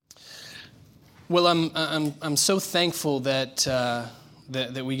Well, I'm so thankful that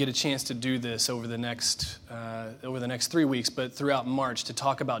that we get a chance to do this over the next 3 weeks, but throughout March, to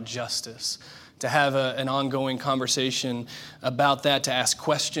talk about justice, to have an ongoing conversation about that, to ask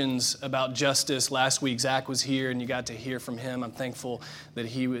questions about justice. Last week, Zach was here, and you got to hear from him. I'm thankful that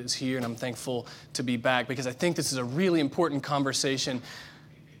he was here, and I'm thankful to be back, because I think this is a really important conversation.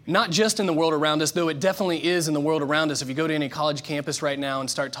 Not just in the world around us, though it definitely is in the world around us. If you go to any college campus right now and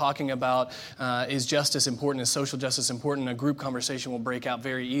start talking about is justice important, is social justice important, a group conversation will break out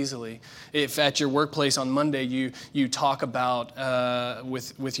very easily. If at your workplace on Monday you talk about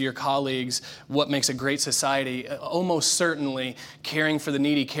with your colleagues what makes a great society, almost certainly caring for the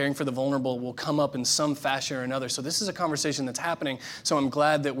needy, caring for the vulnerable will come up in some fashion or another. So this is a conversation that's happening. So I'm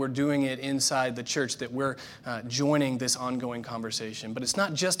glad that we're doing it inside the church, that we're joining this ongoing conversation. But it's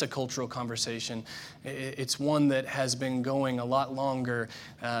not just a cultural conversation. It's one that has been going a lot longer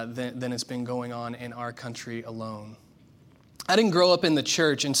than it's been going on in our country alone. I didn't grow up in the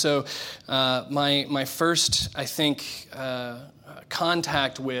church, and so my first, I think,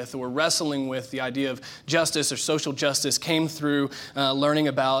 contact with or wrestling with the idea of justice or social justice came through learning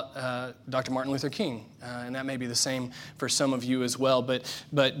about Dr. Martin Luther King. And that may be the same for some of you as well.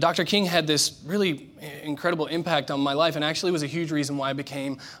 But Dr. King had this really incredible impact on my life, and actually was a huge reason why I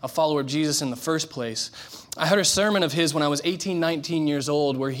became a follower of Jesus in the first place. I heard a sermon of his when I was 18, 19 years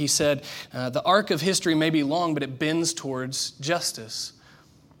old, where he said, the arc of history may be long, but it bends towards justice.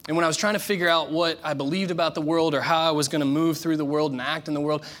 And when I was trying to figure out what I believed about the world or how I was going to move through the world and act in the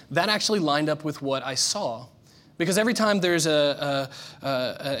world, that actually lined up with what I saw. Because every time there's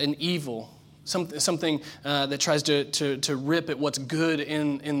an evil, something that tries to rip at what's good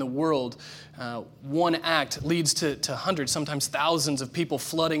in the world, one act leads to hundreds, sometimes thousands of people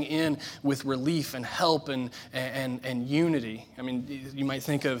flooding in with relief and help and unity. I mean, you might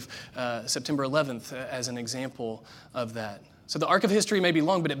think of September 11th as an example of that. So the arc of history may be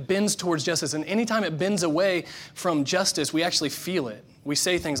long, but it bends towards justice. And anytime it bends away from justice, we actually feel it. We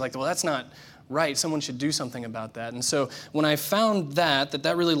say things like, well, that's not right. Someone should do something about that. And so when I found that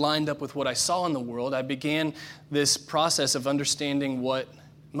really lined up with what I saw in the world, I began this process of understanding what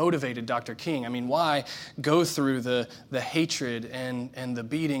motivated Dr. King. I mean, why go through the hatred and the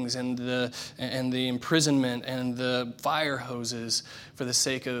beatings and the imprisonment and the fire hoses for the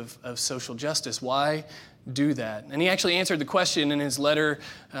sake of social justice? Why do that? And he actually answered the question in his letter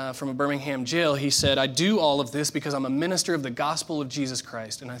from a Birmingham jail. He said, I do all of this because I'm a minister of the gospel of Jesus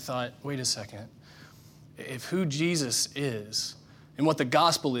Christ. And I thought, wait a second. If who Jesus is and what the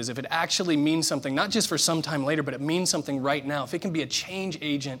gospel is, if it actually means something, not just for some time later, but it means something right now, if it can be a change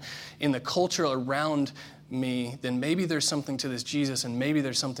agent in the culture around me, then maybe there's something to this Jesus and maybe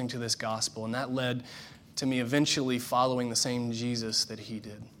there's something to this gospel. And that led to me eventually following the same Jesus that he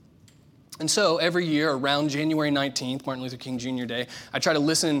did. And so every year around January 19th, Martin Luther King Jr. Day, I try to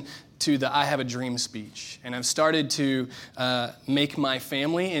listen to the I Have a Dream speech. And I've started to make my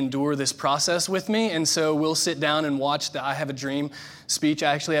family endure this process with me. And so we'll sit down and watch the I Have a Dream speech.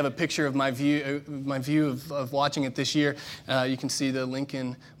 I actually have a picture of my view of watching it this year. You can see the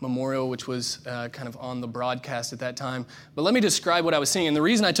Lincoln Memorial, which was kind of on the broadcast at that time. But let me describe what I was seeing. And the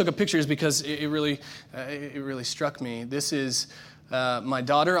reason I took a picture is because it really struck me. This is my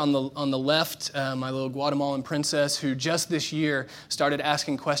daughter on the left, my little Guatemalan princess, who just this year started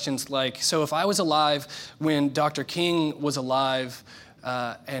asking questions like, so if I was alive when Dr. King was alive,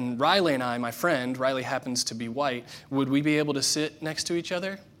 and Riley and I, my friend, Riley happens to be white, would we be able to sit next to each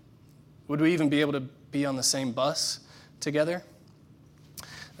other? Would we even be able to be on the same bus together?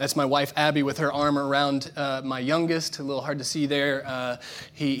 That's my wife, Abby, with her arm around my youngest. A little hard to see there.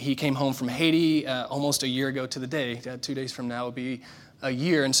 He came home from Haiti almost a year ago to the day. 2 days from now will be a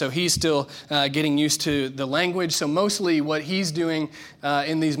year. And so he's still getting used to the language. So mostly what he's doing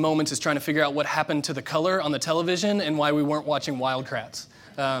in these moments is trying to figure out what happened to the color on the television and why we weren't watching Wildcrats.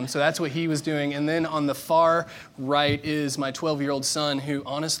 So that's what he was doing. And then on the far right is my 12-year-old son, who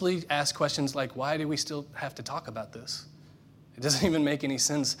honestly asked questions like, why do we still have to talk about this? It doesn't even make any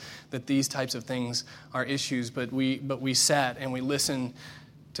sense that these types of things are issues, but we sat and we listened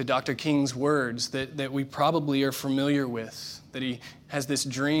to Dr. King's words that we probably are familiar with, that he has this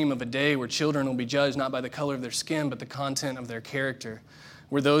dream of a day where children will be judged not by the color of their skin, but the content of their character,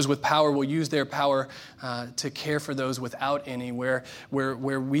 where those with power will use their power to care for those without any, where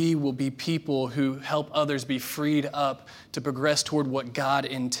we will be people who help others be freed up to progress toward what God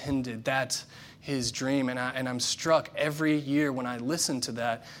intended. That's his dream, and I'm struck every year when I listen to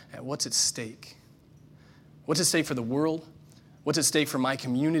that at what's at stake. What's at stake for the world? What's at stake for my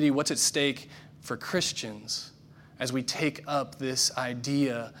community? What's at stake for Christians as we take up this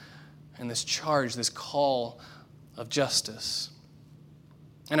idea and this charge, this call of justice.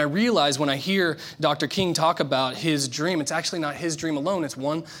 And I realize when I hear Dr. King talk about his dream, it's actually not his dream alone. It's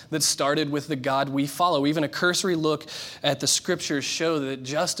one that started with the God we follow. Even a cursory look at the scriptures show that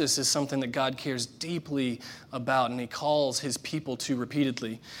justice is something that God cares deeply about, and he calls his people to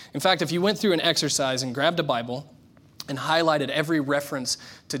repeatedly. In fact, if you went through an exercise and grabbed a Bible and highlighted every reference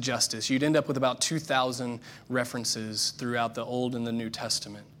to justice, you'd end up with about 2,000 references throughout the Old and the New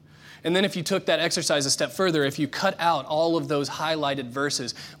Testament. And then if you took that exercise a step further, if you cut out all of those highlighted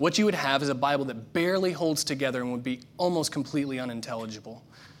verses, what you would have is a Bible that barely holds together and would be almost completely unintelligible.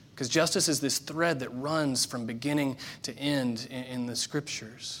 Because justice is this thread that runs from beginning to end in the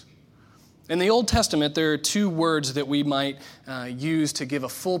Scriptures. In the Old Testament, there are two words that we might use to give a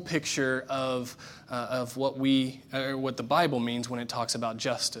full picture of what the Bible means when it talks about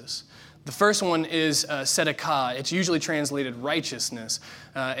justice. The first one is tzedakah. It's usually translated righteousness.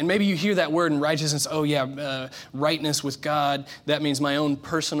 And maybe you hear that word in righteousness, rightness with God. That means my own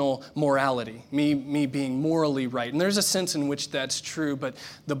personal morality, me being morally right. And there's a sense in which that's true, but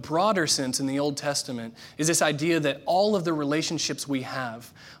the broader sense in the Old Testament is this idea that all of the relationships we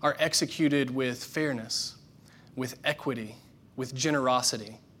have are executed with fairness, with equity, with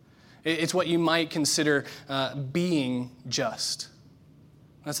generosity. It's what you might consider being just.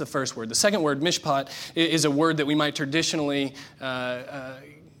 That's the first word. The second word, mishpat, is a word that we might traditionally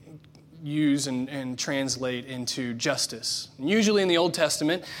use and translate into justice. And usually in the Old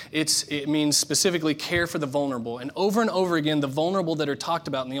Testament, it means specifically care for the vulnerable. And over again, the vulnerable that are talked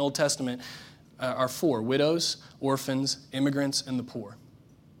about in the Old Testament are four: widows, orphans, immigrants, and the poor.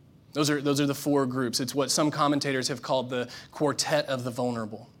 Those are the four groups. It's what some commentators have called the quartet of the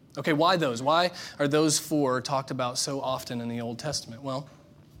vulnerable. Okay, why those? Why are those four talked about so often in the Old Testament? Well,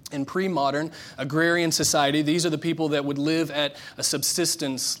 in pre-modern agrarian society, these are the people that would live at a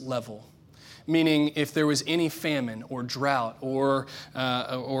subsistence level, meaning if there was any famine or drought or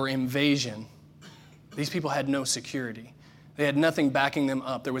invasion, these people had no security. They had nothing backing them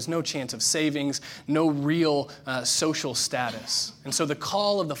up. There was no chance of savings, no real social status. And so the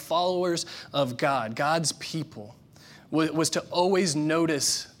call of the followers of God, God's people, was to always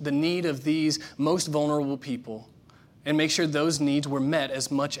notice the need of these most vulnerable people and make sure those needs were met as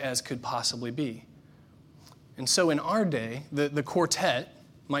much as could possibly be. And so in our day, the quartet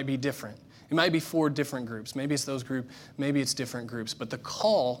might be different. It might be four different groups. Maybe it's those groups, maybe it's different groups, but the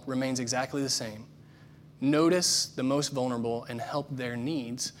call remains exactly the same. Notice the most vulnerable and help their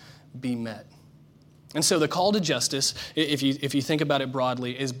needs be met. And so the call to justice, if you think about it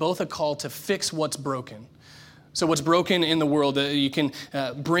broadly, is both a call to fix what's broken. So what's broken in the world, you can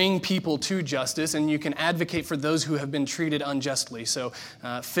bring people to justice, and you can advocate for those who have been treated unjustly. So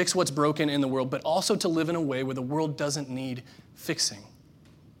fix what's broken in the world, but also to live in a way where the world doesn't need fixing.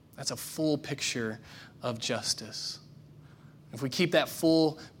 That's a full picture of justice. If we keep that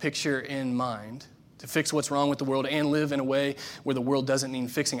full picture in mind, to fix what's wrong with the world and live in a way where the world doesn't need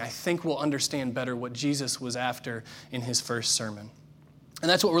fixing, I think we'll understand better what Jesus was after in his first sermon. And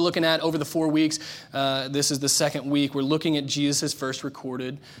that's what we're looking at over the 4 weeks. This is the second week. We're looking at Jesus' first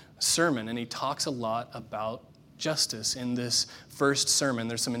recorded sermon, and he talks a lot about justice in this first sermon.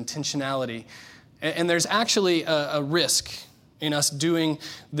 There's some intentionality, and there's actually a risk in us doing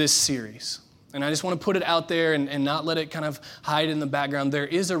this series. And I just want to put it out there and not let it kind of hide in the background. There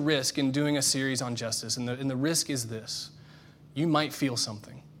is a risk in doing a series on justice, and the risk is this: you might feel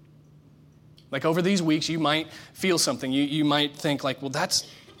something. Like over these weeks, you might feel something. You might think like, well,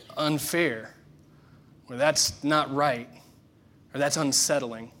 that's unfair, or that's not right, or that's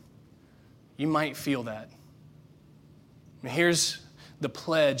unsettling. You might feel that. And here's the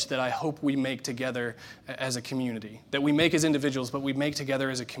pledge that I hope we make together as a community, that we make as individuals, but we make together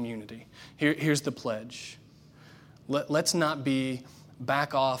as a community. Here's the pledge. Let's not be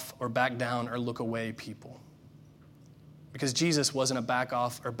back off or back down or look away people. Because Jesus wasn't a back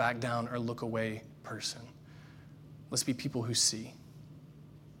off or back down or look away person. Let's be people who see.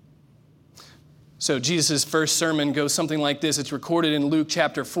 So Jesus' first sermon goes something like this. It's recorded in Luke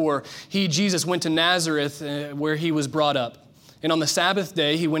chapter 4. Jesus, went to Nazareth where he was brought up. And on the Sabbath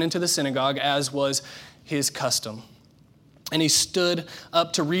day, he went into the synagogue as was his custom. And he stood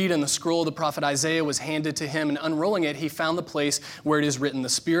up to read, and the scroll of the prophet Isaiah was handed to him. And unrolling it, he found the place where it is written, "The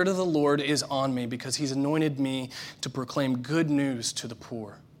Spirit of the Lord is on me, because he's anointed me to proclaim good news to the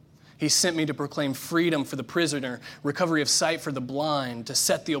poor. He sent me to proclaim freedom for the prisoner, recovery of sight for the blind, to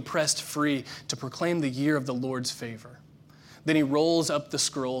set the oppressed free, to proclaim the year of the Lord's favor." Then he rolls up the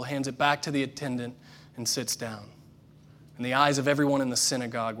scroll, hands it back to the attendant, and sits down. And the eyes of everyone in the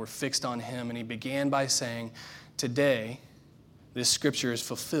synagogue were fixed on him, and he began by saying, "Today, this scripture is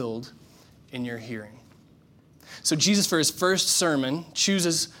fulfilled in your hearing. So Jesus, for his first sermon,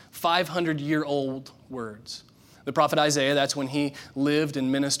 chooses 500-year-old words. The prophet Isaiah, that's when he lived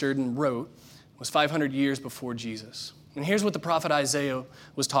and ministered and wrote, was 500 years before Jesus. And here's what the prophet Isaiah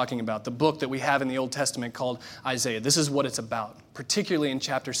was talking about, the book that we have in the Old Testament called Isaiah. This is what it's about, particularly in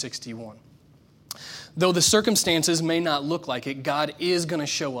chapter 61. Though the circumstances may not look like it, God is going to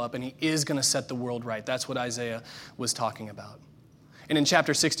show up and he is going to set the world right. That's what Isaiah was talking about. And in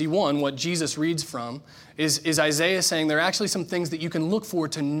chapter 61, what Jesus reads from is Isaiah saying there are actually some things that you can look for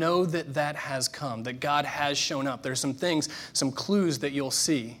to know that that has come, that God has shown up. There's some things, some clues that you'll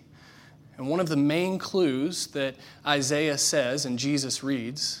see. And one of the main clues that Isaiah says and Jesus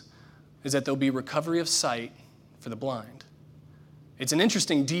reads is that there'll be recovery of sight for the blind. It's an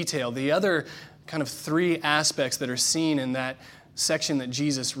interesting detail. The other kind of three aspects that are seen in that section that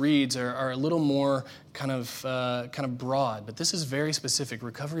Jesus reads are a little more kind of broad, but this is very specific,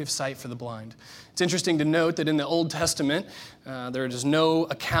 recovery of sight for the blind. It's interesting to note that in the Old Testament, there is no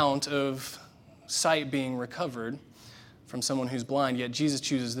account of sight being recovered from someone who's blind, yet Jesus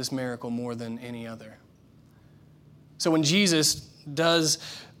chooses this miracle more than any other. So when Jesus does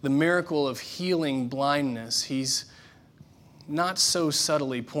the miracle of healing blindness, he's not so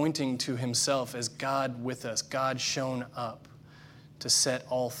subtly pointing to himself as God with us, God shown up to set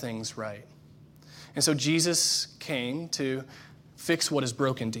all things right. And so Jesus came to fix what is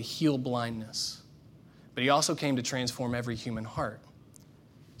broken, to heal blindness. But he also came to transform every human heart,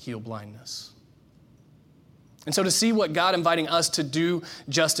 heal blindness. And so to see what God inviting us to do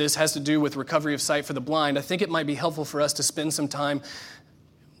justice has to do with recovery of sight for the blind, I think it might be helpful for us to spend some time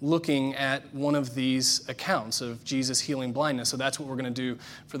looking at one of these accounts of Jesus healing blindness. So that's what we're going to do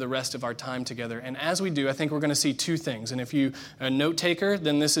for the rest of our time together. And as we do, I think we're going to see two things. And if you're a note taker,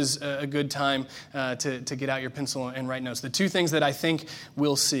 then this is a good time to get out your pencil and write notes. The two things that I think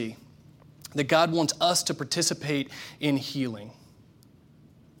we'll see, that God wants us to participate in healing.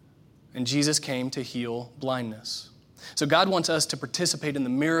 And Jesus came to heal blindness. So God wants us to participate in the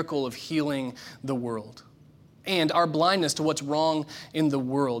miracle of healing the world. And our blindness to what's wrong in the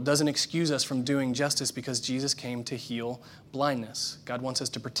world doesn't excuse us from doing justice because Jesus came to heal blindness. God wants us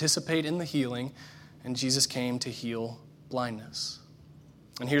to participate in the healing, and Jesus came to heal blindness.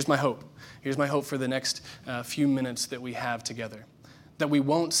 And here's my hope. Here's my hope for the next few minutes that we have together, that we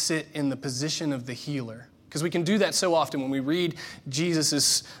won't sit in the position of the healer. Because we can do that so often when we read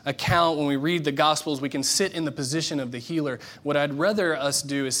Jesus' account, when we read the Gospels, we can sit in the position of the healer. What I'd rather us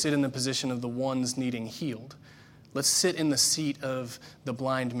do is sit in the position of the ones needing healed. Let's sit in the seat of the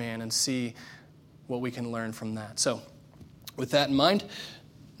blind man and see what we can learn from that. So, with that in mind,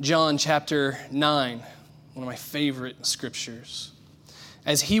 John chapter 9, one of my favorite scriptures.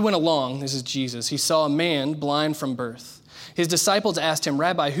 As he went along, this is Jesus, he saw a man blind from birth. His disciples asked him,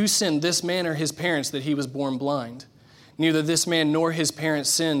 "Rabbi, who sinned, this man or his parents, that he was born blind?" "Neither this man nor his parents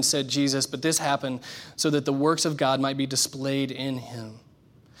sinned," said Jesus, "but this happened so that the works of God might be displayed in him.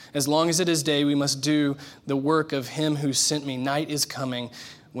 As long as it is day, we must do the work of him who sent me. Night is coming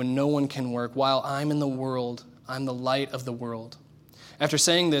when no one can work. While I'm in the world, I'm the light of the world." After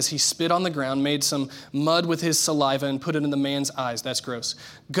saying this, he spit on the ground, made some mud with his saliva, and put it in the man's eyes. That's gross.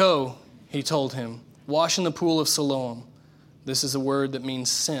 "Go," he told him, "wash in the pool of Siloam." This is a word that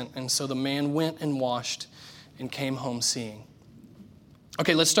means sent. And so the man went and washed and came home seeing.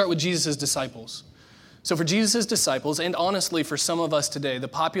 Okay, let's start with Jesus' disciples. So for Jesus' disciples, and honestly for some of us today, the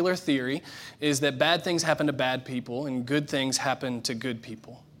popular theory is that bad things happen to bad people and good things happen to good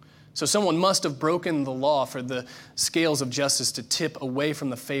people. So someone must have broken the law for the scales of justice to tip away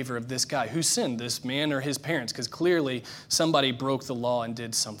from the favor of this guy. Who sinned, this man or his parents? Because clearly somebody broke the law and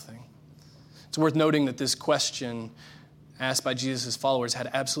did something. It's worth noting that this question asked by Jesus' followers had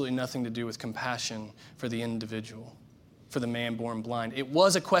absolutely nothing to do with compassion for the individual, for the man born blind. It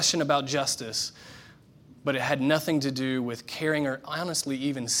was a question about justice, but it had nothing to do with caring or honestly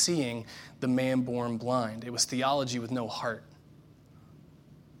even seeing the man born blind. It was theology with no heart.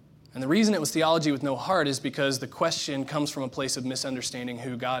 And the reason it was theology with no heart is because the question comes from a place of misunderstanding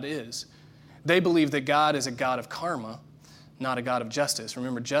who God is. They believe that God is a God of karma, not a God of justice.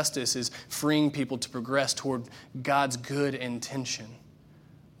 Remember, justice is freeing people to progress toward God's good intention.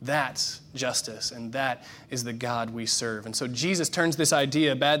 That's justice, and that is the God we serve. And so Jesus turns this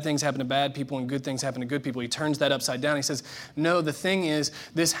idea, bad things happen to bad people and good things happen to good people, he turns that upside down. He says, no, the thing is,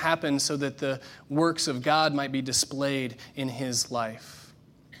 this happens so that the works of God might be displayed in his life.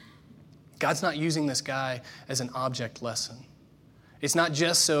 God's not using this guy as an object lesson. It's not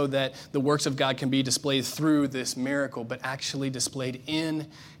just so that the works of God can be displayed through this miracle, but actually displayed in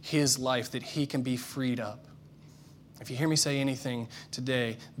his life, that he can be freed up. If you hear me say anything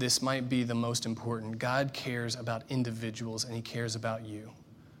today, this might be the most important. God cares about individuals, and he cares about you.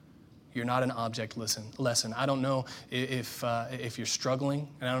 You're not an object lesson. I don't know if you're struggling,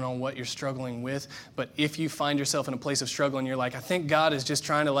 and I don't know what you're struggling with, but if you find yourself in a place of struggle and you're like, I think God is just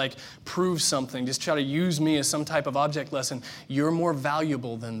trying to prove something, just try to use me as some type of object lesson, you're more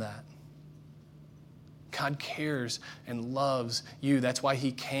valuable than that. God cares and loves you. That's why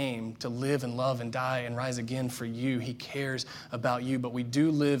he came to live and love and die and rise again for you. He cares about you, but we do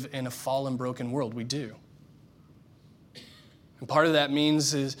live in a fallen, broken world. We do. And part of that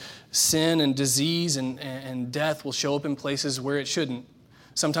means is sin and disease and death will show up in places where it shouldn't.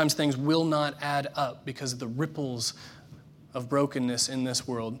 Sometimes things will not add up because of the ripples of brokenness in this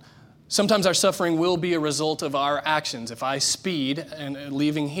world. Sometimes our suffering will be a result of our actions. If I speed and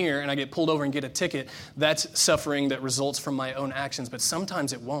leaving here and I get pulled over and get a ticket, that's suffering that results from my own actions. But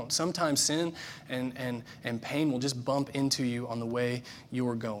sometimes it won't. Sometimes sin and pain will just bump into you on the way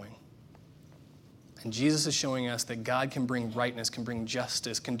you're going. And Jesus is showing us that God can bring rightness, can bring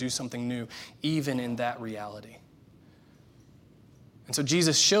justice, can do something new, even in that reality. And so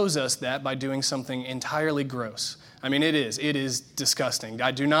Jesus shows us that by doing something entirely gross. I mean, it is disgusting.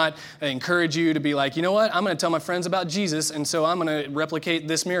 I do not encourage you to be like, you know what, I'm going to tell my friends about Jesus, and so I'm going to replicate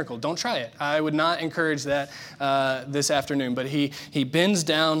this miracle. Don't try it. I would not encourage that this afternoon. But he bends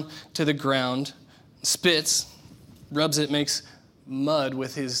down to the ground, spits, rubs it, makes mud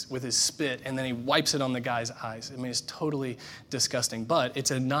with his spit, and then he wipes it on the guy's eyes. I mean, it's totally disgusting. But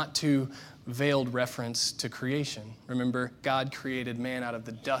it's a not too veiled reference to creation. Remember, God created man out of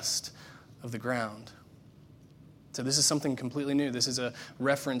the dust of the ground. So this is something completely new. This is a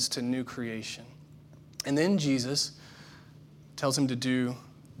reference to new creation. And then Jesus tells him to do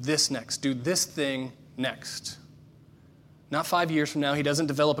this next. Do this thing next. Not 5 years from now. He doesn't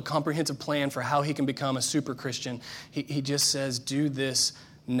develop a comprehensive plan for how he can become a super Christian. He just says, do this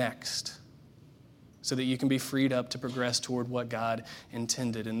next, so that you can be freed up to progress toward what God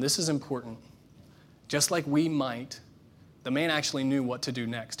intended. And this is important. Just like we might, the man actually knew what to do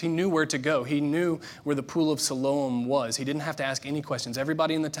next. He knew where to go. He knew where the pool of Siloam was. He didn't have to ask any questions.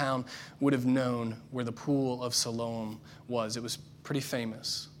 Everybody in the town would have known where the pool of Siloam was. It was pretty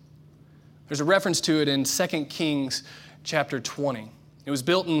famous. There's a reference to it in 2 Kings chapter 20. It was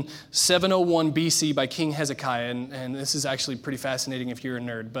built in 701 BC by King Hezekiah, and this is actually pretty fascinating if you're a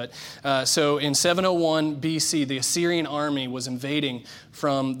nerd. But so in 701 BC, the Assyrian army was invading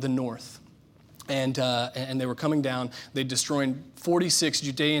from the north. And they were coming down. They destroyed 46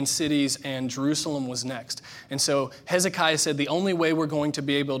 Judean cities, and Jerusalem was next. And so Hezekiah said, the only way we're going to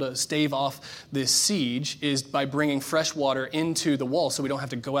be able to stave off this siege is by bringing fresh water into the wall so we don't have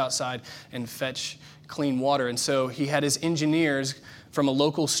to go outside and fetch clean water. And so he had his engineers from a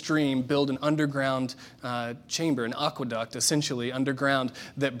local stream build an underground chamber, an aqueduct, essentially underground,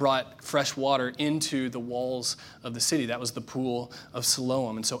 that brought fresh water into the walls of the city. That was the pool of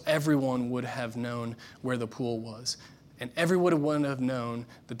Siloam. And so everyone would have known where the pool was. And everyone would have known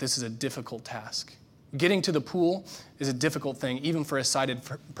that this is a difficult task. Getting to the pool is a difficult thing, even for a sighted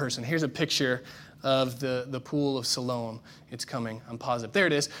person. Here's a picture of the pool of Siloam. It's coming. I'm positive. There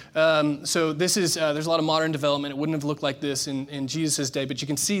it is. So this is, there's a lot of modern development. It wouldn't have looked like this in Jesus' day, but you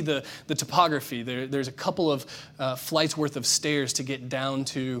can see the topography. There's a couple of flights worth of stairs to get down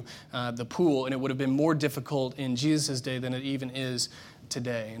to the pool, and it would have been more difficult in Jesus' day than it even is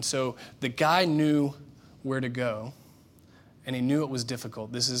today. And so the guy knew where to go, and he knew it was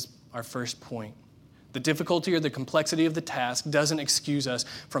difficult. This is our first point. The difficulty or the complexity of the task doesn't excuse us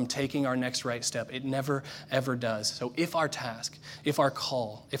from taking our next right step. It never, ever does. So if our task, if our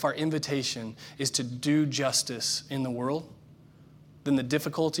call, if our invitation is to do justice in the world, then the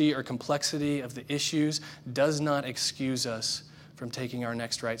difficulty or complexity of the issues does not excuse us from taking our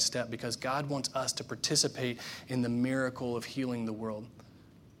next right step, because God wants us to participate in the miracle of healing the world.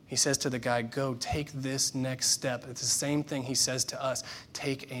 He says to the guy, go, take this next step. It's the same thing he says to us,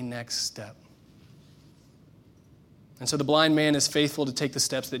 take a next step. And so the blind man is faithful to take the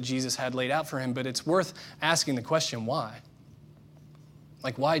steps that Jesus had laid out for him, but it's worth asking the question, why?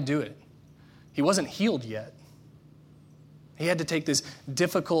 Like, why do it? He wasn't healed yet. He had to take this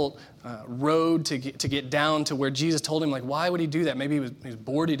difficult road to get down to where Jesus told him, like, why would he do that? Maybe he was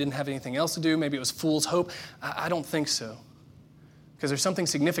bored, he didn't have anything else to do, maybe it was fool's hope. I don't think so. Because there's something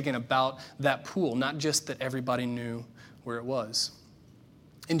significant about that pool, not just that everybody knew where it was.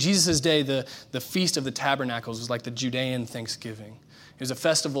 In Jesus' day, the Feast of the Tabernacles was like the Judean Thanksgiving. It was a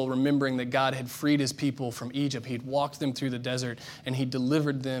festival remembering that God had freed his people from Egypt. He'd walked them through the desert, and he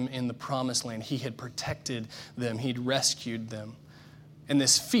delivered them in the promised land. He had protected them. He'd rescued them. And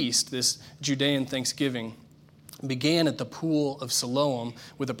this feast, this Judean Thanksgiving, began at the pool of Siloam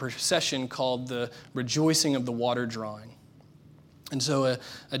with a procession called the Rejoicing of the Water Drawing. And so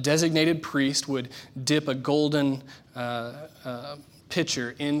a designated priest would dip a golden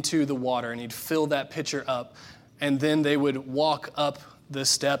pitcher into the water, and he'd fill that pitcher up, and then they would walk up the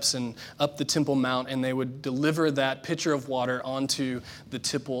steps and up the Temple Mount, and they would deliver that pitcher of water onto the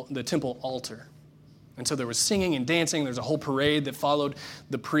temple altar. And so there was singing and dancing. There's a whole parade that followed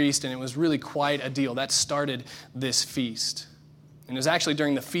the priest, and it was really quite a deal. That started this feast. And it was actually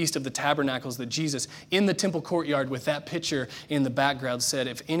during the Feast of the Tabernacles that Jesus, in the temple courtyard with that pitcher in the background, said,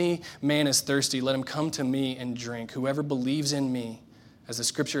 "If any man is thirsty, let him come to me and drink. Whoever believes in me, as the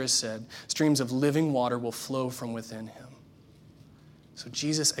scripture has said, streams of living water will flow from within him." So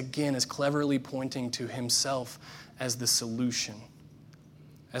Jesus, again, is cleverly pointing to himself as the solution,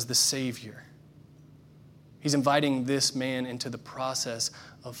 as the Savior. He's inviting this man into the process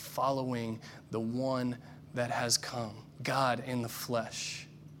of following the one that has come, God in the flesh.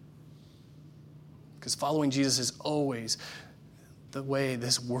 Because following Jesus is always the way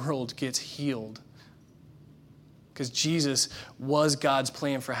this world gets healed. Because Jesus was God's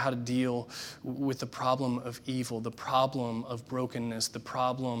plan for how to deal with the problem of evil, the problem of brokenness, the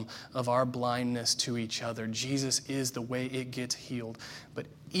problem of our blindness to each other. Jesus is the way it gets healed. But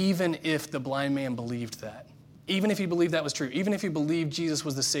even if the blind man believed that, even if he believed that was true, even if he believed Jesus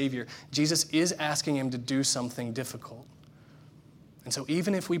was the Savior, Jesus is asking him to do something difficult. And so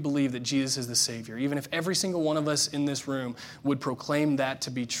even if we believe that Jesus is the Savior, even if every single one of us in this room would proclaim that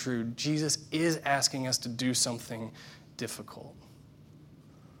to be true, Jesus is asking us to do something difficult.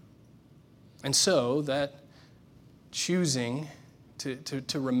 And so that choosing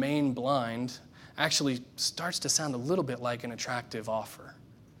to remain blind actually starts to sound a little bit like an attractive offer.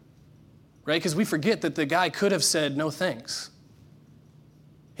 Right? Because we forget that the guy could have said, "No thanks."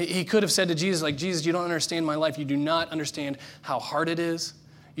 He could have said to Jesus, like, "Jesus, you don't understand my life. You do not understand how hard it is.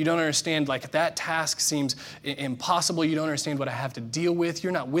 You don't understand, like, that task seems impossible. You don't understand what I have to deal with.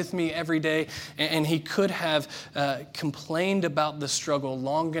 You're not with me every day." And he could have complained about the struggle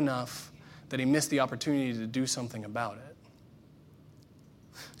long enough that he missed the opportunity to do something about it.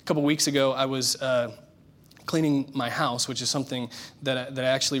 A couple weeks ago, I was cleaning my house, which is something that I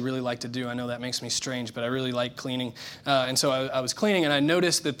actually really like to do. I know that makes me strange, but I really like cleaning. And so I was cleaning, and I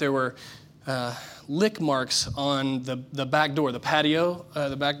noticed that there were lick marks on the back door, the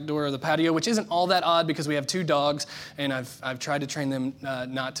back door of the patio, which isn't all that odd because we have 2 dogs, and I've tried to train them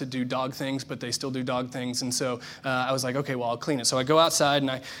not to do dog things, but they still do dog things. And so I was like, okay, well, I'll clean it. So I go outside,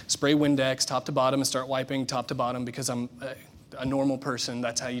 and I spray Windex top to bottom and start wiping top to bottom because I'm a normal person.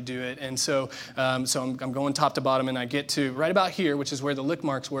 That's how you do it. And so I'm going top to bottom, and I get to right about here, which is where the lick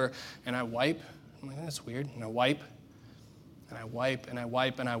marks were, and I wipe. I'm like, that's weird. And I wipe, and I wipe, and I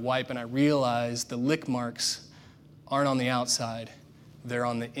wipe, and I wipe, and I realize the lick marks aren't on the outside. They're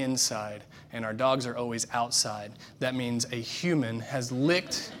on the inside, and our dogs are always outside. That means a human has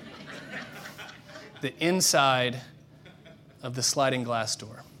licked the inside of the sliding glass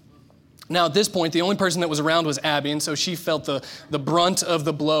door. Now, at this point, the only person that was around was Abby, and so she felt the brunt of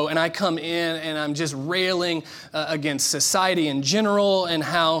the blow. And I come in, and I'm just railing against society in general and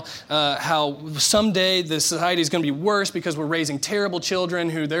how someday the society is going to be worse because we're raising terrible children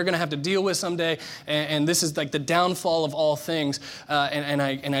who they're going to have to deal with someday. And this is like the downfall of all things. And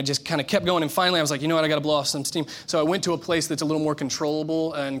I just kind of kept going. And finally, I was like, you know what? I got to blow off some steam. So I went to a place that's a little more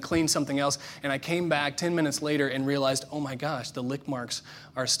controllable and cleaned something else. And I came back 10 minutes later and realized, oh my gosh, the lick marks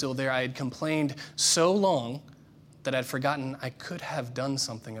are still there. I had complained so long that I'd forgotten I could have done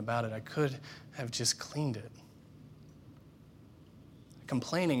something about it. I could have just cleaned it.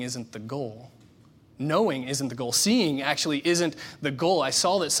 Complaining isn't the goal. Knowing isn't the goal. Seeing actually isn't the goal. I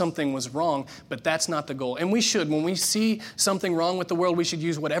saw that something was wrong, but that's not the goal. And we should, when we see something wrong with the world, we should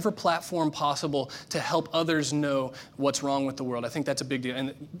use whatever platform possible to help others know what's wrong with the world. I think that's a big deal.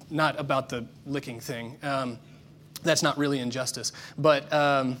 And not about the licking thing. That's not really injustice.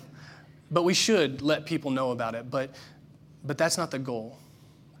 But we should let people know about it. But that's not the goal.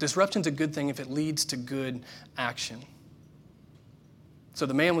 Disruption's a good thing if it leads to good action. So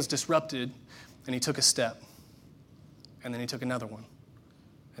the man was disrupted, and he took a step. And then he took another one.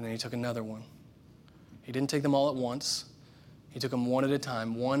 And then he took another one. He didn't take them all at once. He took them one at a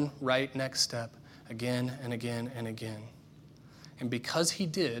time, one right next step, again and again and again. And because he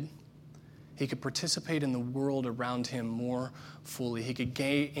did, he could participate in the world around him more fully. He could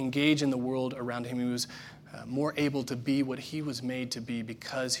engage in the world around him. He was more able to be what he was made to be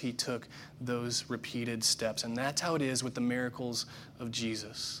because he took those repeated steps. And that's how it is with the miracles of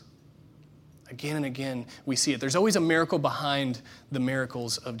Jesus. Again and again, we see it. There's always a miracle behind the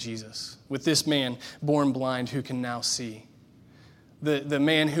miracles of Jesus. With this man born blind who can now see. The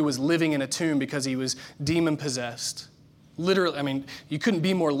man who was living in a tomb because he was demon-possessed. Literally, you couldn't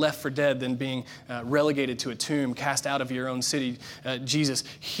be more left for dead than being relegated to a tomb, cast out of your own city. Jesus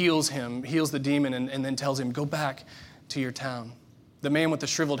heals him, heals the demon, and then tells him, go back to your town. The man with the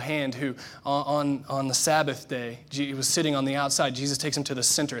shriveled hand who on the Sabbath day, he was sitting on the outside. Jesus takes him to the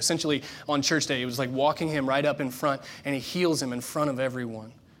center. Essentially, on church day, it was like walking him right up in front, and he heals him in front of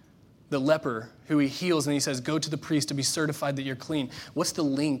everyone. The leper who he heals, and he says, go to the priest to be certified that you're clean. What's the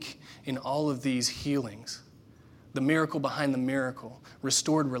link in all of these healings? The miracle behind the miracle,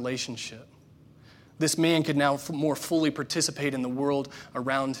 restored relationship. This man could now more fully participate in the world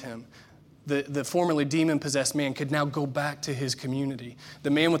around him. The formerly demon-possessed man could now go back to his community.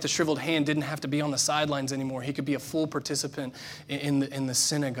 The man with the shriveled hand didn't have to be on the sidelines anymore. He could be a full participant in the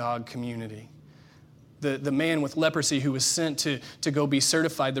synagogue community. The man with leprosy who was sent to go be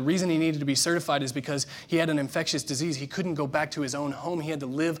certified, the reason he needed to be certified is because he had an infectious disease. He couldn't go back to his own home. He had to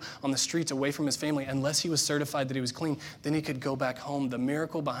live on the streets away from his family unless he was certified that he was clean. Then he could go back home. The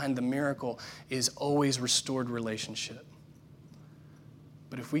miracle behind the miracle is always restored relationship.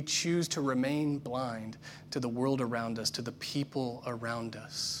 But if we choose to remain blind to the world around us, to the people around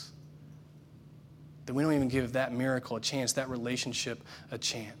us, then we don't even give that miracle a chance, that relationship a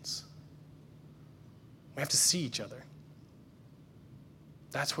chance. We have to see each other.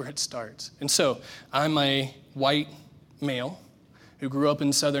 That's where it starts. And so, I'm a white male who grew up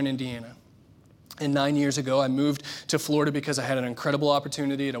in southern Indiana. And 9 years ago, I moved to Florida because I had an incredible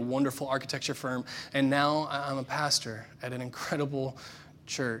opportunity at a wonderful architecture firm. And now I'm a pastor at an incredible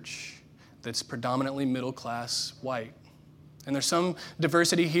church that's predominantly middle-class white. And there's some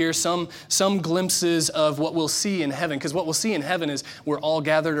diversity here, some glimpses of what we'll see in heaven. Because what we'll see in heaven is we're all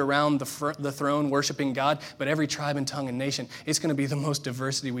gathered around the throne worshiping God, but every tribe and tongue and nation, it's going to be the most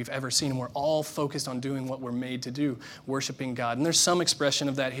diversity we've ever seen. And we're all focused on doing what we're made to do, worshiping God. And there's some expression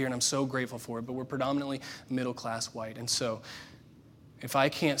of that here, and I'm so grateful for it, but we're predominantly middle-class white. And so if I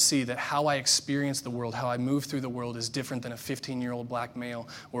can't see that how I experience the world, how I move through the world is different than a 15-year-old black male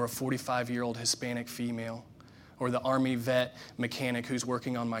or a 45-year-old Hispanic female, or the Army vet mechanic who's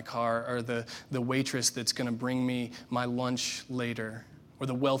working on my car, or the waitress that's going to bring me my lunch later, or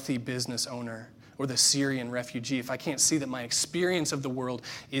the wealthy business owner, or the Syrian refugee. If I can't see that my experience of the world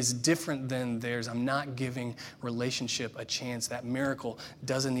is different than theirs, I'm not giving relationship a chance. That miracle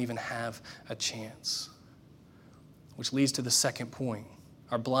doesn't even have a chance. Which leads to the second point.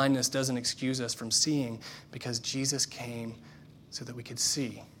 Our blindness doesn't excuse us from seeing because Jesus came so that we could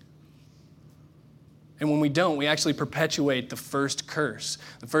see. And when we don't, we actually perpetuate the first curse.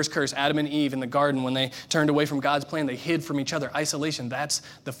 The first curse, Adam and Eve in the garden, when they turned away from God's plan, they hid from each other. Isolation, that's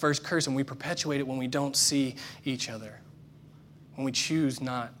the first curse, and we perpetuate it when we don't see each other. When we choose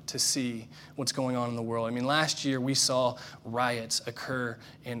not to see what's going on in the world. Last year we saw riots occur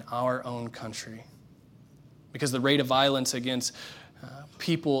in our own country because the rate of violence against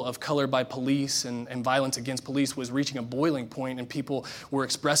people of color by police and violence against police was reaching a boiling point, and people were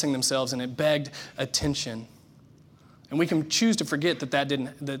expressing themselves, and it begged attention. And we can choose to forget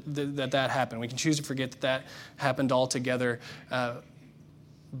that happened. We can choose to forget that happened altogether,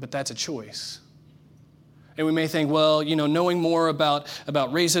 but that's a choice. And we may think, well, knowing more about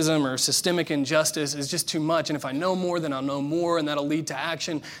racism or systemic injustice is just too much. And if I know more, then I'll know more, and that'll lead to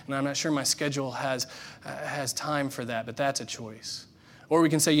action. And I'm not sure my schedule has time for that, but that's a choice. Or we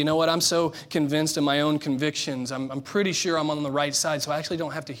can say, you know what, I'm so convinced of my own convictions. I'm pretty sure I'm on the right side, so I actually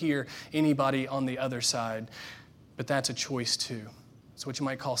don't have to hear anybody on the other side. But that's a choice too. It's what you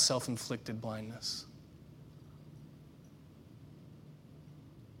might call self-inflicted blindness.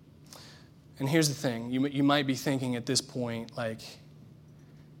 And here's the thing. You might be thinking at this point,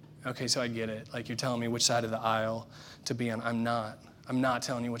 okay, so I get it. You're telling me which side of the aisle to be on. I'm not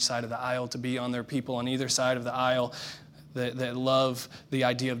telling you which side of the aisle to be on. There are people on either side of the aisle that love the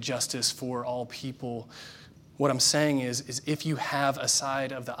idea of justice for all people. What I'm saying is if you have a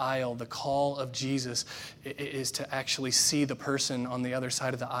side of the aisle, the call of Jesus is to actually see the person on the other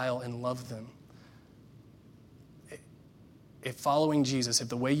side of the aisle and love them. If following Jesus, if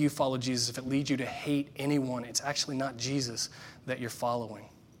the way you follow Jesus, if it leads you to hate anyone, it's actually not Jesus that you're following.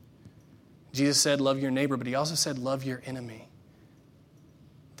 Jesus said, love your neighbor, but he also said, love your enemy.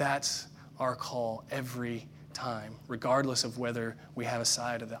 That's our call every time, regardless of whether we have a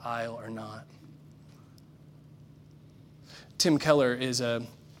side of the aisle or not. Tim Keller is a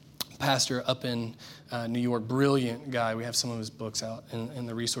pastor up in New York, brilliant guy. We have some of his books out in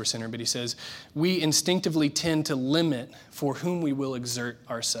the Resource Center, but he says, we instinctively tend to limit for whom we will exert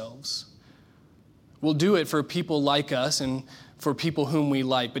ourselves. We'll do it for people like us and for people whom we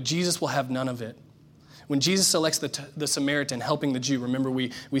like, but Jesus will have none of it. When Jesus selects the Samaritan helping the Jew, remember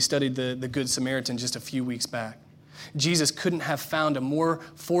we studied the Good Samaritan just a few weeks back. Jesus couldn't have found a more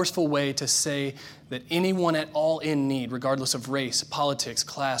forceful way to say that anyone at all in need, regardless of race, politics,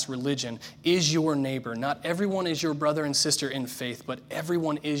 class, religion, is your neighbor. Not everyone is your brother and sister in faith, but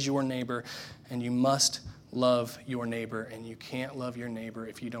everyone is your neighbor, and you must love your neighbor, and you can't love your neighbor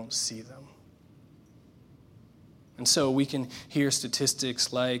if you don't see them. And so we can hear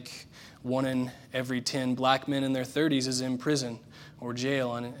statistics like 1 in every 10 black men in their 30s is in prison or jail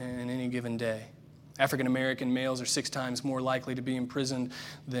on any given day. African American males are 6 times more likely to be imprisoned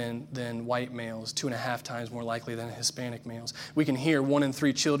than white males, 2.5 times more likely than Hispanic males. We can hear 1 in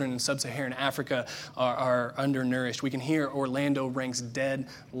 3 children in sub-Saharan Africa are undernourished. We can hear Orlando ranks dead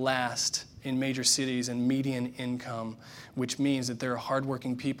last in major cities and median income, which means that there are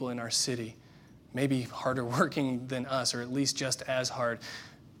hardworking people in our city, maybe harder working than us, or at least just as hard,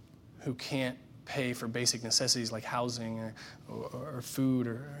 who can't pay for basic necessities like housing or food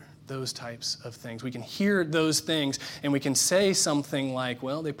or those types of things. We can hear those things and we can say something like,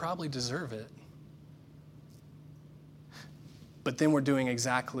 well, they probably deserve it. But then we're doing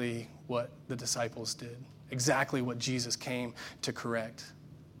exactly what the disciples did, exactly what Jesus came to correct.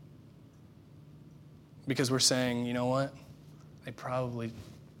 Because we're saying, you know what? They probably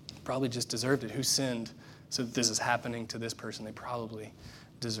just deserved it. Who sinned so that this is happening to this person? They probably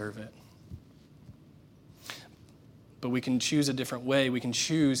deserve it. But we can choose a different way. We can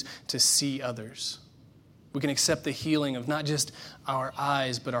choose to see others. We can accept the healing of not just our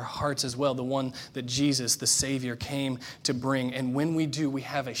eyes, but our hearts as well, the one that Jesus, the Savior, came to bring. And when we do, we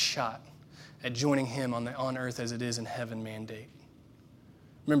have a shot at joining him on the on earth as it is in heaven mandate.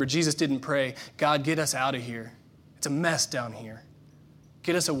 Remember, Jesus didn't pray, God, get us out of here. It's a mess down here.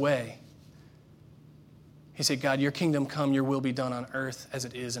 Get us away. He said, God, your kingdom come, your will be done on earth as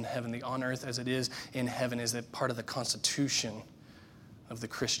it is in heaven. The on earth as it is in heaven is a part of the constitution of the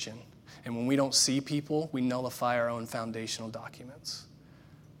Christian. And when we don't see people, we nullify our own foundational documents.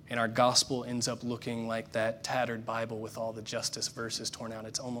 And our gospel ends up looking like that tattered Bible with all the justice verses torn out.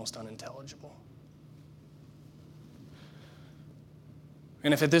 It's almost unintelligible.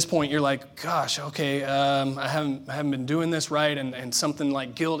 And if at this point you're like, gosh, okay, I haven't been doing this right, and something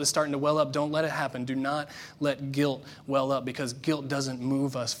like guilt is starting to well up, don't let it happen. Do not let guilt well up, because guilt doesn't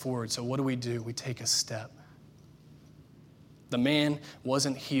move us forward. So what do? We take a step. The man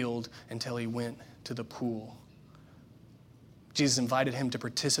wasn't healed until he went to the pool. Jesus invited him to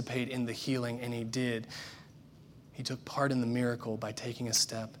participate in the healing, and he did. He took part in the miracle by taking a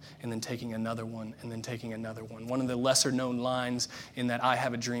step and then taking another one and then taking another one. One of the lesser known lines in that I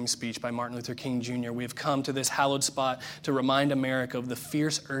Have a Dream speech by Martin Luther King Jr., we have come to this hallowed spot to remind America of the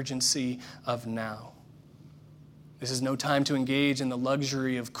fierce urgency of now. This is no time to engage in the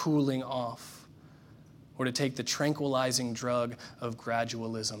luxury of cooling off or to take the tranquilizing drug of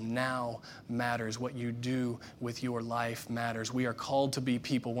gradualism. Now matters. What you do with your life matters. We are called to be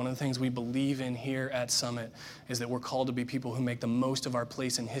people. One of the things we believe in here at Summit is that we're called to be people who make the most of our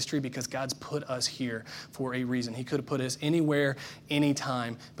place in history, because God's put us here for a reason. He could have put us anywhere,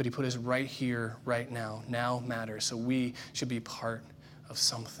 anytime, but he put us right here, right now. Now matters. So we should be part of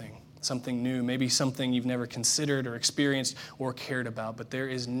something new, maybe something you've never considered or experienced or cared about. But there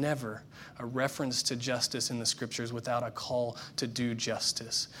is never a reference to justice in the scriptures without a call to do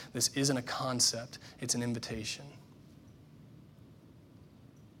justice. This isn't a concept, it's an invitation.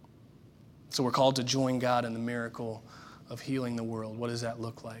 So we're called to join God in the miracle of healing the world. What does that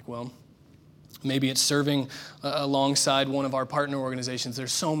look like? Well, maybe it's serving alongside one of our partner organizations.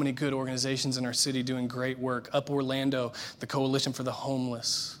 There's so many good organizations in our city doing great work. Up Orlando, the Coalition for the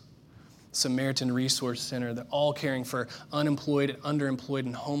Homeless, Samaritan Resource Center, they're all caring for unemployed, underemployed,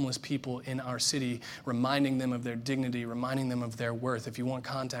 and homeless people in our city, reminding them of their dignity, reminding them of their worth. If you want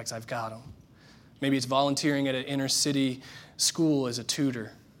contacts, I've got them. Maybe it's volunteering at an inner city school as a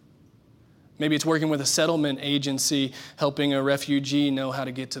tutor. Maybe it's working with a settlement agency, helping a refugee know how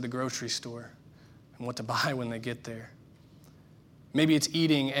to get to the grocery store and what to buy when they get there. Maybe it's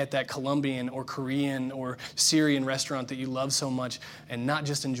eating at that Colombian or Korean or Syrian restaurant that you love so much, and not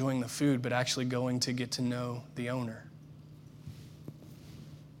just enjoying the food, but actually going to get to know the owner.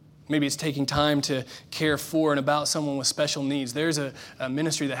 Maybe it's taking time to care for and about someone with special needs. There's a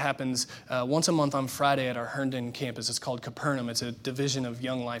ministry that happens once a month on Friday at our Herndon campus. It's called Capernaum. It's a division of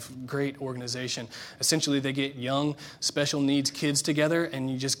Young Life, great organization. Essentially, they get young, special needs kids together,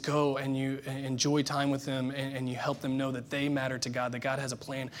 and you just go and you enjoy time with them, and you help them know that they matter to God, that God has a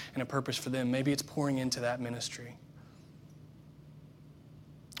plan and a purpose for them. Maybe it's pouring into that ministry.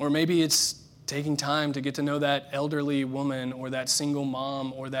 Or maybe it's taking time to get to know that elderly woman or that single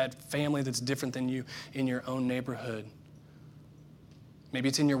mom or that family that's different than you in your own neighborhood. Maybe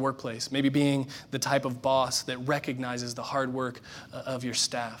it's in your workplace. Maybe being the type of boss that recognizes the hard work of your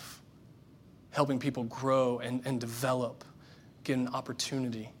staff, helping people grow and develop, get an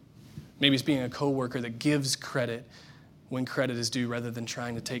opportunity. Maybe it's being a coworker that gives credit when credit is due rather than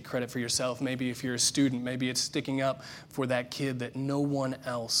trying to take credit for yourself. Maybe if you're a student, maybe it's sticking up for that kid that no one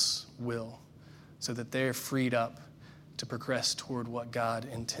else will, so that they're freed up to progress toward what God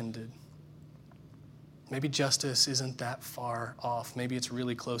intended. Maybe justice isn't that far off. Maybe it's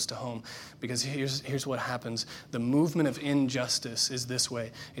really close to home, because here's what happens. The movement of injustice is this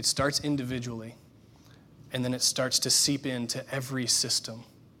way. It starts individually, and then it starts to seep into every system.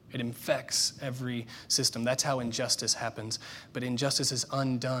 It infects every system. That's how injustice happens. But injustice is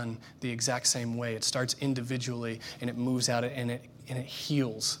undone the exact same way. It starts individually, and it moves out, and it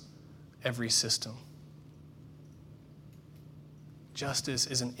heals every system. Justice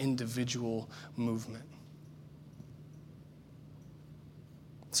is an individual movement.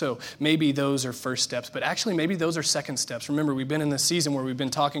 So maybe those are first steps, but actually maybe those are second steps. Remember, we've been in this season where we've been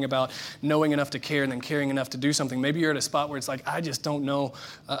talking about knowing enough to care and then caring enough to do something. Maybe you're at a spot where it's like, I just don't know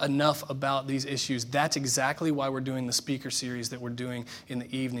enough about these issues. That's exactly why we're doing the speaker series that we're doing in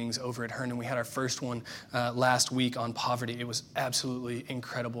the evenings over at Herndon. We had our first one last week on poverty. It was absolutely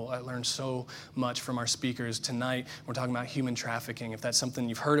incredible. I learned so much from our speakers. Tonight, we're talking about human trafficking. If that's something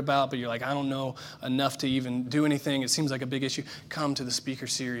you've heard about, but you're like, I don't know enough to even do anything, it seems like a big issue, come to the speaker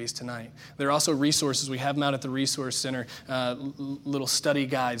series tonight. There are also resources. We have them out at the Resource Center, little study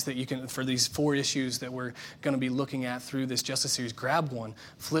guides that you can, for these 4 issues that we're going to be looking at through this Justice series. Grab one,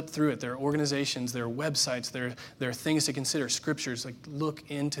 flip through it. There are organizations, there are websites, there are things to consider, scriptures. Like, look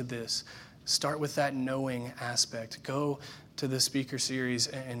into this. Start with that knowing aspect. Go to the speaker series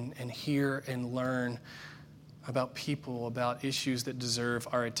and hear and learn about people, about issues that deserve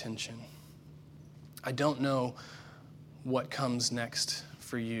our attention. I don't know what comes next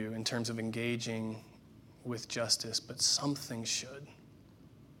for you in terms of engaging with justice, but something should.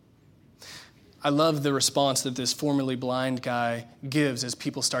 I love the response that this formerly blind guy gives as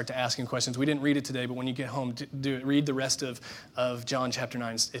people start to ask him questions. We didn't read it today, but when you get home, read the rest of John chapter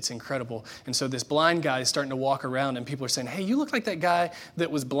 9. It's incredible. And so this blind guy is starting to walk around, and people are saying, hey, you look like that guy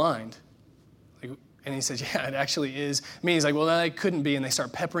that was blind. And he says, yeah, it actually is me. He's like, well, that couldn't be. And they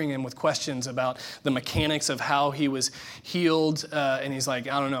start peppering him with questions about the mechanics of how he was healed. And he's like,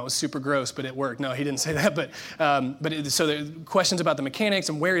 I don't know, it was super gross, but it worked. No, he didn't say that. So there are questions about the mechanics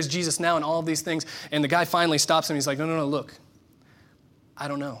and where is Jesus now and all of these things. And the guy finally stops him. He's like, no, look, I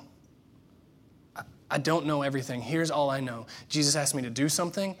don't know. I don't know everything. Here's all I know. Jesus asked me to do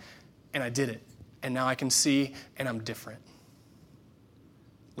something, and I did it. And now I can see, and I'm different.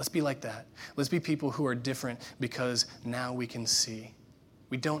 Let's be like that. Let's be people who are different because now we can see.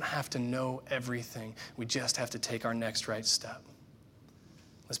 We don't have to know everything. We just have to take our next right step.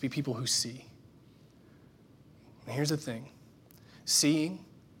 Let's be people who see. And here's the thing. Seeing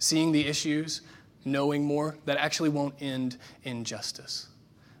the issues, knowing more, that actually won't end in justice.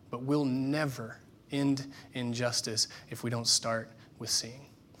 But we'll never end in justice if we don't start with seeing.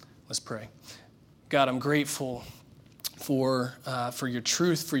 Let's pray. God, I'm grateful for your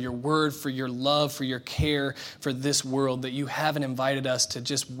truth, for your word, for your love, for your care for this world, that you haven't invited us to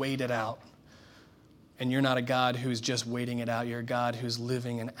just wait it out. And you're not a God who's just waiting it out. You're a God who's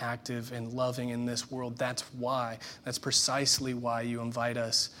living and active and loving in this world. That's precisely why you invite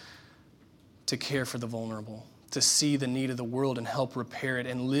us to care for the vulnerable, to see the need of the world and help repair it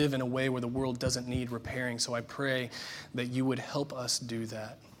and live in a way where the world doesn't need repairing. So I pray that you would help us do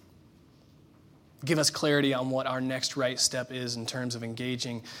that. Give us clarity on what our next right step is in terms of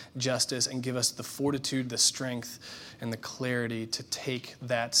engaging justice, and give us the fortitude, the strength, and the clarity to take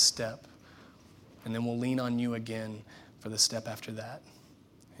that step. And then we'll lean on you again for the step after that.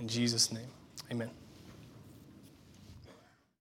 In Jesus' name, amen.